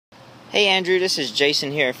Hey Andrew, this is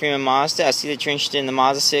Jayson here at Freeman Mazda. I see that you're interested in the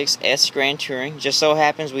Mazda 6 S Grand Touring. Just so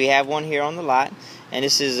happens we have one here on the lot, and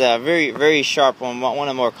this is a very sharp one of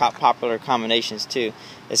the more popular combinations too.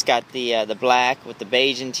 It's got the black with the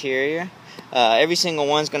beige interior. Every single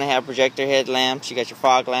one's going to have projector headlamps. You got your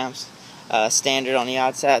fog lamps standard on the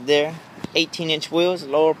outside there. 18-inch wheels,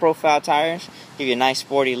 lower profile tires, give you a nice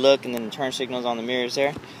sporty look, and then the turn signals on the mirrors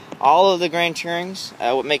there. All of the Grand Tourings,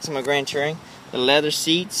 what makes them a Grand Touring, the leather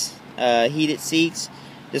seats, heated seats.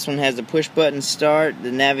 This one has the push button start,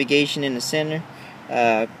 the navigation in the center,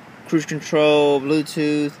 cruise control,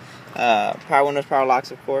 Bluetooth, power windows, power locks,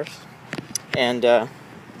 of course. And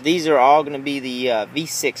these are all going to be the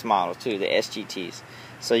V6 model too, the SGTs.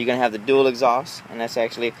 So you're going to have the dual exhaust, and that's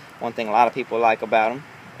actually one thing a lot of people like about them,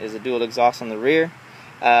 is the dual exhaust on the rear.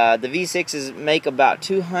 The V6s make about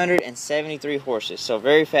 273 horses, so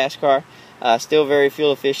very fast car, still very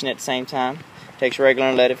fuel efficient at the same time. Takes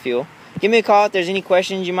regular unleaded fuel. Give me a call if there's any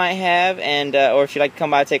questions you might have, and or if you'd like to come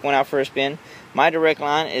by and take one out for a spin. My direct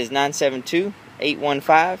line is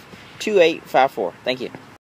 972-815-2854. Thank you.